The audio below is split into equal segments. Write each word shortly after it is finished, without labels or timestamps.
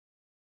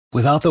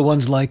Without the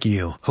ones like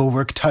you, who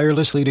work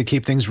tirelessly to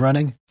keep things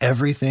running,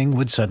 everything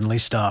would suddenly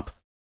stop.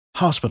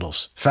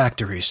 Hospitals,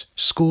 factories,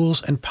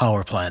 schools, and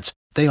power plants,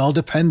 they all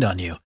depend on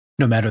you.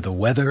 No matter the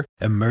weather,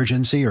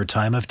 emergency, or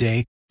time of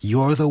day,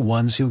 you're the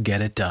ones who get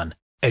it done.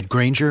 At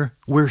Grainger,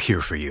 we're here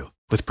for you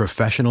with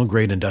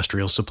professional-grade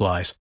industrial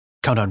supplies.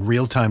 Count on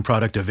real-time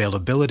product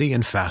availability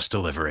and fast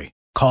delivery.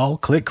 Call,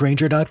 click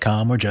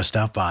Grainger.com, or just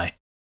stop by.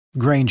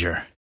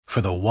 Grainger, for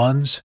the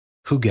ones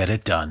who get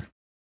it done.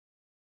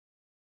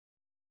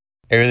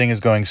 Everything is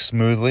going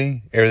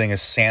smoothly, everything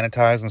is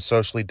sanitized and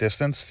socially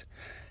distanced,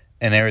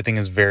 and everything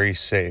is very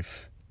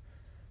safe.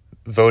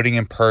 Voting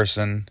in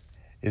person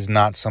is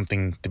not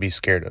something to be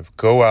scared of.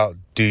 Go out,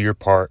 do your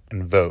part,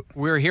 and vote.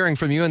 We're hearing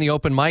from you in the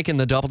open mic in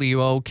the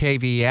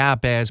WOKV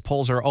app as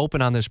polls are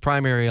open on this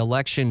primary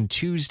election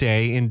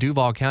Tuesday. In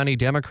Duval County,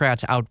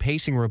 Democrats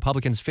outpacing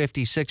Republicans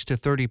 56 to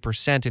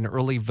 30% in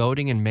early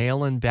voting and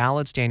mail-in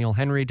ballots. Daniel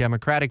Henry,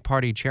 Democratic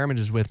Party chairman,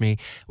 is with me.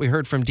 We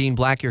heard from Dean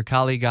Black, your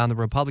colleague on the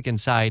Republican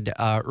side,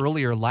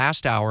 earlier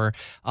last hour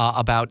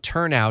about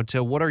turnout.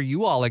 What are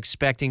you all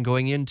expecting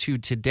going into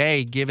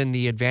today, given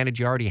the advantage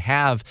you already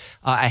have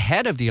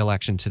ahead of the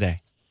election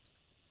today?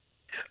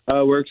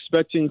 We're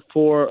expecting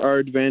for our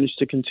advantage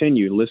to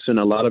continue. Listen,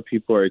 a lot of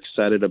people are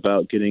excited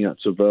about getting out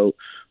to vote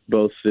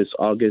both this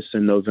August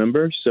and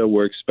November, so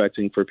we're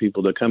expecting for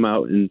people to come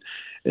out and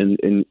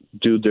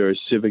do their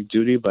civic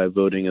duty by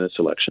voting in this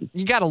election.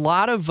 You got a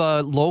lot of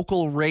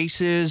local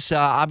races.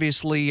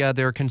 Obviously,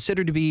 they're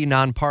considered to be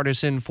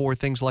nonpartisan for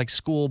things like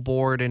school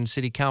board and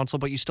city council,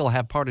 but you still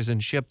have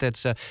partisanship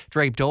that's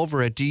draped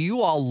over it. Do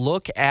you all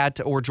look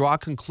at or draw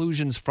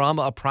conclusions from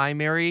a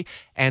primary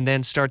and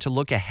then start to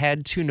look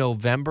ahead to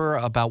November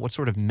about what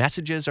sort of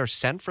messages are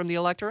sent from the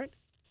electorate?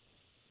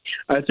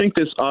 I think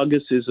this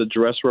August is a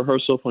dress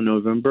rehearsal for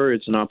November.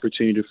 It's an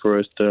opportunity for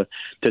us to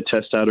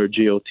test out our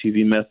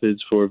GOTV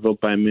methods for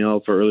vote by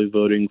mail, for early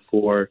voting,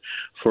 for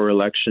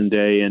Election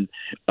Day. And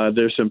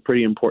there's some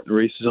pretty important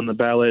races on the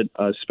ballot,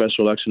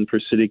 special election for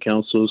city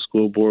council,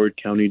 school board,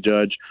 county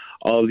judge.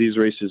 All of these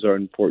races are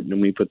important,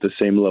 and we put the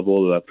same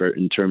level of effort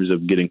in terms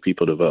of getting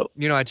people to vote.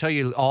 You know, I tell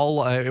you,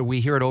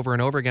 we hear it over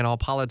and over again, all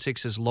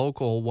politics is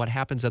local. What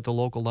happens at the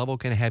local level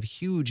can have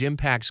huge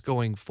impacts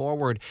going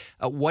forward.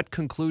 What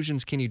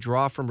conclusions can you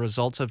draw from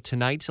results of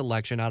tonight's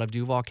election out of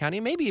Duval County,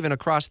 maybe even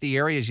across the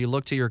area as you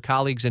look to your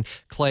colleagues in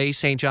Clay,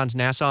 St. Johns,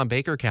 Nassau, and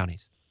Baker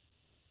counties?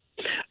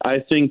 I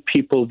think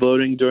people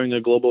voting during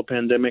a global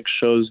pandemic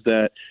shows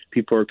that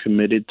people are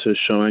committed to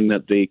showing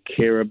that they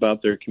care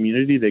about their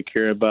community. They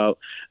care about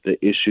the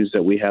issues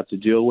that we have to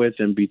deal with,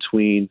 and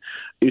between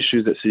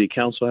issues that city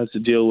council has to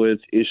deal with,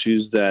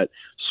 issues that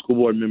school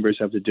board members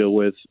have to deal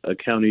with,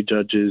 county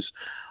judges,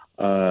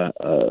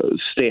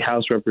 state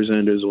house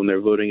representatives, when they're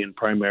voting in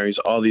primaries,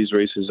 all these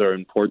races are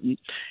important,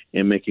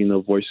 and making their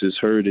voices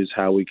heard is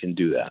how we can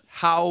do that.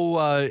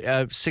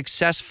 How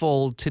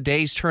successful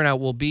today's turnout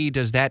will be,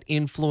 does that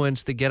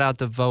influence the get out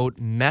the vote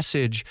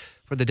message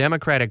for the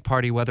Democratic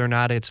Party, whether or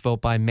not it's vote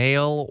by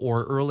mail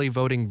or early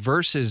voting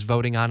versus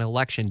voting on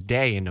Election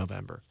Day in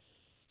November?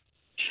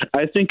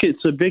 I think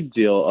it's a big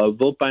deal.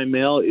 Vote by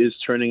mail is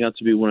turning out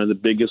to be one of the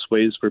biggest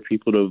ways for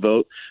people to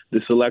vote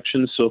this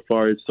election. So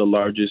far, it's the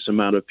largest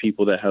amount of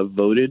people that have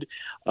voted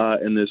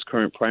in this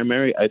current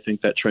primary. I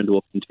think that trend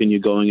will continue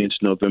going into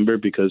November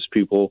because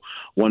people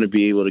want to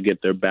be able to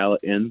get their ballot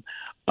in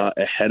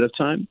ahead of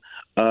time.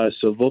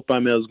 So vote by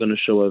mail is going to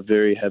show a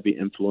very heavy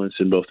influence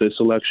in both this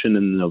election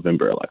and the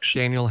November election.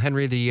 Daniel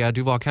Henry, the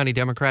Duval County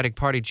Democratic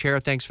Party chair,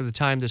 thanks for the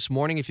time this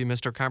morning. If you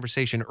missed our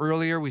conversation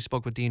earlier, we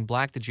spoke with Dean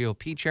Black, the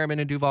GOP chairman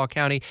in Duval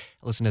County.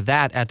 Listen to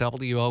that at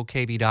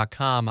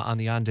WOKV.com on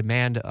the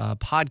on-demand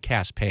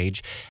podcast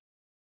page.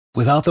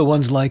 Without the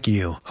ones like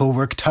you, who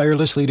work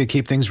tirelessly to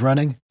keep things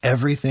running,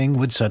 everything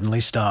would suddenly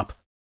stop.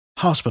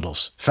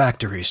 Hospitals,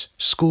 factories,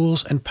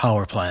 schools, and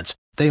power plants,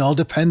 they all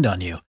depend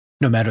on you.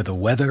 No matter the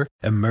weather,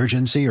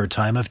 emergency, or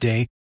time of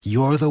day,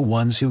 you're the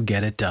ones who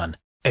get it done.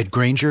 At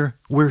Grainger,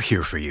 we're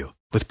here for you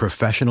with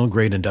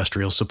professional-grade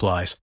industrial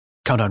supplies.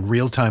 Count on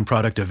real-time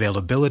product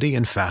availability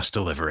and fast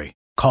delivery.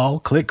 Call,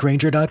 click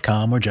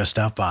Grainger.com, or just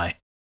stop by.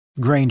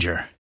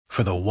 Grainger,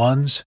 for the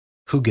ones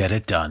who get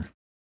it done.